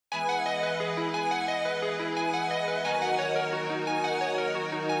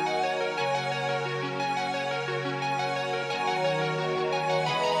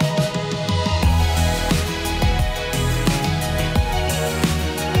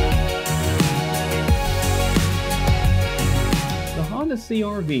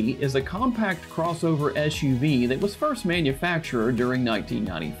CRV is a compact crossover SUV that was first manufactured during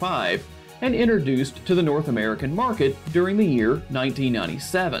 1995 and introduced to the North American market during the year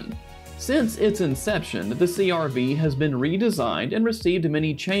 1997. Since its inception, the CRV has been redesigned and received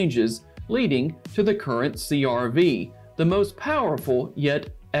many changes, leading to the current CRV, the most powerful yet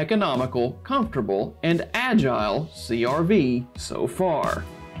economical, comfortable, and agile CRV so far.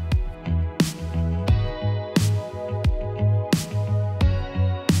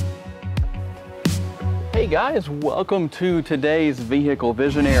 Hey guys, welcome to today's Vehicle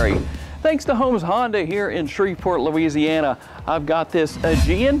Visionary. Thanks to Holmes Honda here in Shreveport, Louisiana, I've got this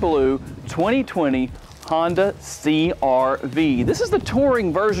Aegean Blue 2020 Honda CRV. This is the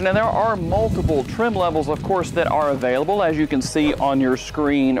touring version, and there are multiple trim levels, of course, that are available, as you can see on your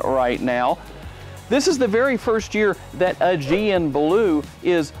screen right now. This is the very first year that Aegean Blue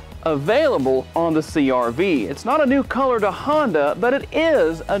is available on the CRV. It's not a new color to Honda, but it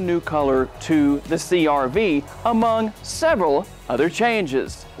is a new color to the CRV, among several other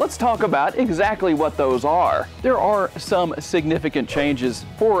changes. Let's talk about exactly what those are. There are some significant changes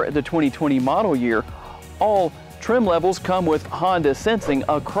for the 2020 model year. All trim levels come with Honda sensing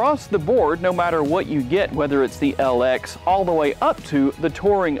across the board, no matter what you get, whether it's the LX all the way up to the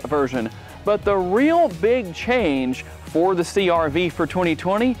touring version. But the real big change for the CRV for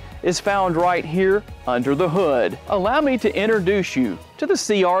 2020 is found right here under the hood. Allow me to introduce you to the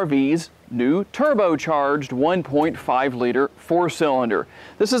CRV's new turbocharged 1.5-liter four-cylinder.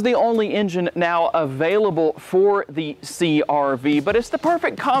 This is the only engine now available for the CRV, but it's the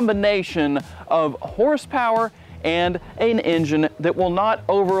perfect combination of horsepower and an engine that will not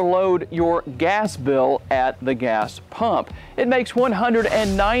overload your gas bill at the gas pump. It makes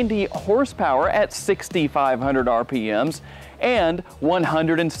 190 horsepower at 6,500 RPMs and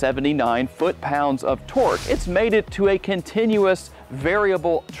 179 foot-pounds of torque. It's made it to a continuous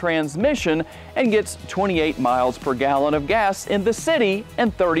variable transmission and gets 28 miles per gallon of gas in the city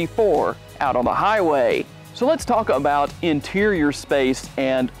and 34 out on the highway. So let's talk about interior space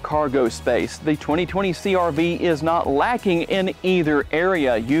and cargo space. The 2020 CRV is not lacking in either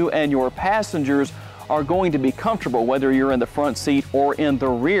area. You and your passengers are going to be comfortable whether you're in the front seat or in the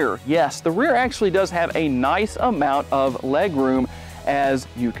rear. Yes, the rear actually does have a nice amount of leg room, as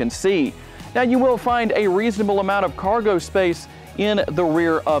you can see. Now, you will find a reasonable amount of cargo space in the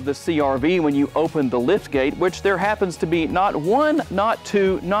rear of the CRV when you open the liftgate, which there happens to be not one, not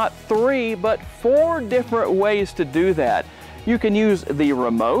two, not three, but 4 different ways to do that. You can use the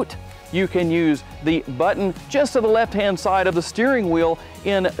remote, you can use the button just to the left-hand side of the steering wheel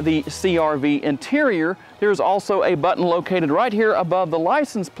in the CRV interior. There's also a button located right here above the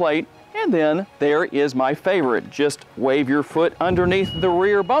license plate, and then there is my favorite. Just wave your foot underneath the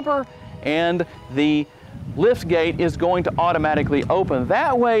rear bumper and the lift gate is going to automatically open.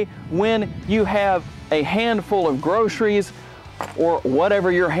 That way, when you have a handful of groceries or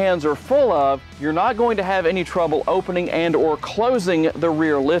whatever your hands are full of, you're not going to have any trouble opening and or closing the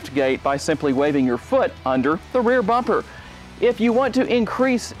rear lift gate by simply waving your foot under the rear bumper. If you want to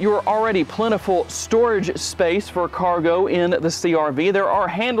increase your already plentiful storage space for cargo in the CRV, there are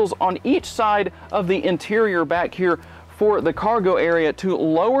handles on each side of the interior back here for the cargo area to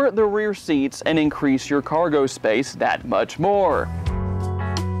lower the rear seats and increase your cargo space that much more.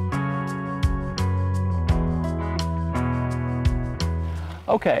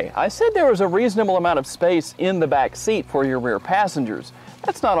 Okay, I said there was a reasonable amount of space in the back seat for your rear passengers.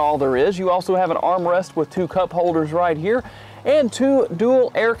 That's not all there is. You also have an armrest with 2 cup holders right here and 2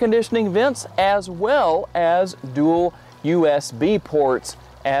 dual air conditioning vents, as well as dual USB ports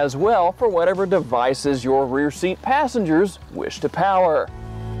as well for whatever devices your rear seat passengers wish to power.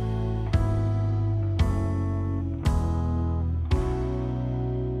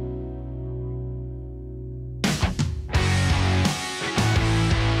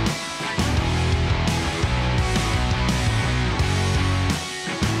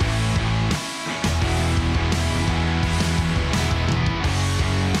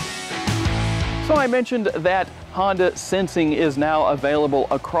 So I mentioned that Honda Sensing is now available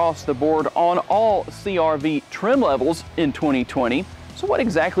across the board on all CRV trim levels in 2020. So what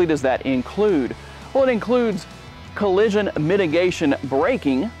exactly does that include? Well, it includes collision mitigation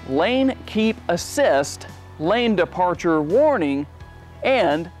braking, lane keep assist, lane departure warning,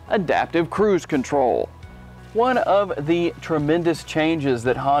 and adaptive cruise control. One of the tremendous changes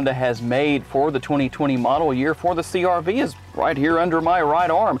that Honda has made for the 2020 model year for the CRV is right here under my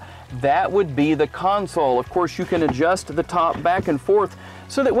right arm. That would be the console. Of course, you can adjust the top back and forth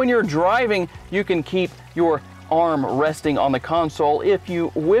so that when you're driving, you can keep your arm resting on the console if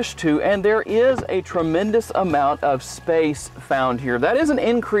you wish to, and there is a tremendous amount of space found here. That is an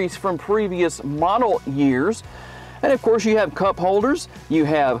increase from previous model years. And of course you have cup holders, you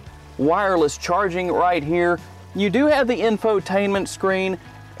have wireless charging right here, you do have the infotainment screen,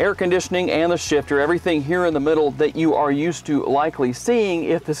 air conditioning, and the shifter, everything here in the middle that you are used to likely seeing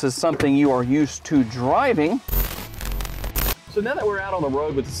if this is something you are used to driving. So now that we're out on the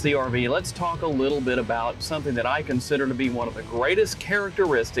road with the CRV, let's talk a little bit about something that I consider to be one of the greatest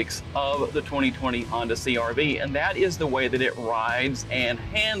characteristics of the 2020 Honda CRV, and that is the way that it rides and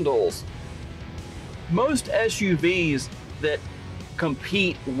handles. Most SUVs that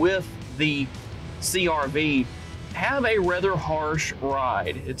compete with the CRV have a rather harsh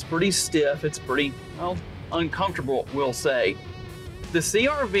ride. It's pretty stiff, it's pretty, well, uncomfortable, we'll say. The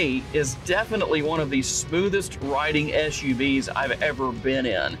CRV is definitely one of the smoothest riding SUVs I've ever been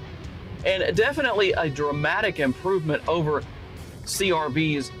in, and definitely a dramatic improvement over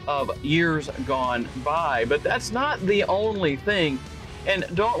CRVs of years gone by. But that's not the only thing, and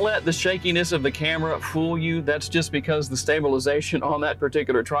don't let the shakiness of the camera fool you. That's just because the stabilization on that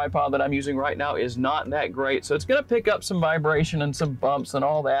particular tripod that I'm using right now is not that great, so it's going to pick up some vibration and some bumps and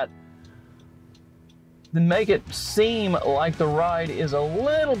all that, then make it seem like the ride is a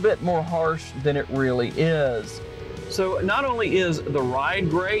little bit more harsh than it really is. So not only is the ride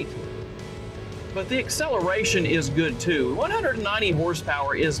great, but the acceleration is good too. 190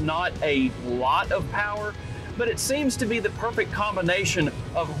 horsepower is not a lot of power, but it seems to be the perfect combination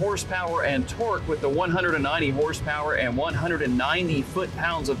of horsepower and torque, with the 190 horsepower and 190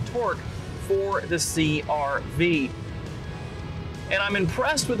 foot-pounds of torque for the CRV. And I'm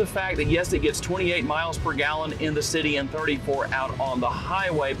impressed with the fact that, yes, it gets 28 miles per gallon in the city and 34 out on the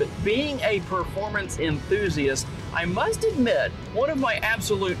highway, but being a performance enthusiast, I must admit, one of my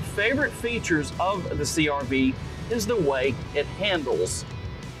absolute favorite features of the CRV is the way it handles.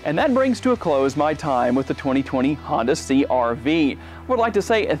 And that brings to a close my time with the 2020 Honda CRV. I would like to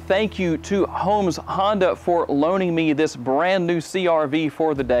say a thank you to Holmes Honda for loaning me this brand new CRV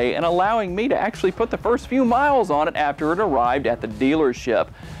for the day and allowing me to actually put the first few miles on it after it arrived at the dealership.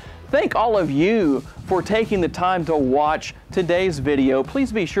 Thank all of you for taking the time to watch today's video.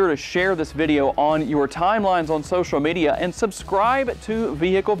 Please be sure to share this video on your timelines on social media and subscribe to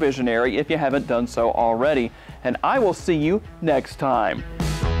Vehicle Visionary if you haven't done so already. And I will see you next time.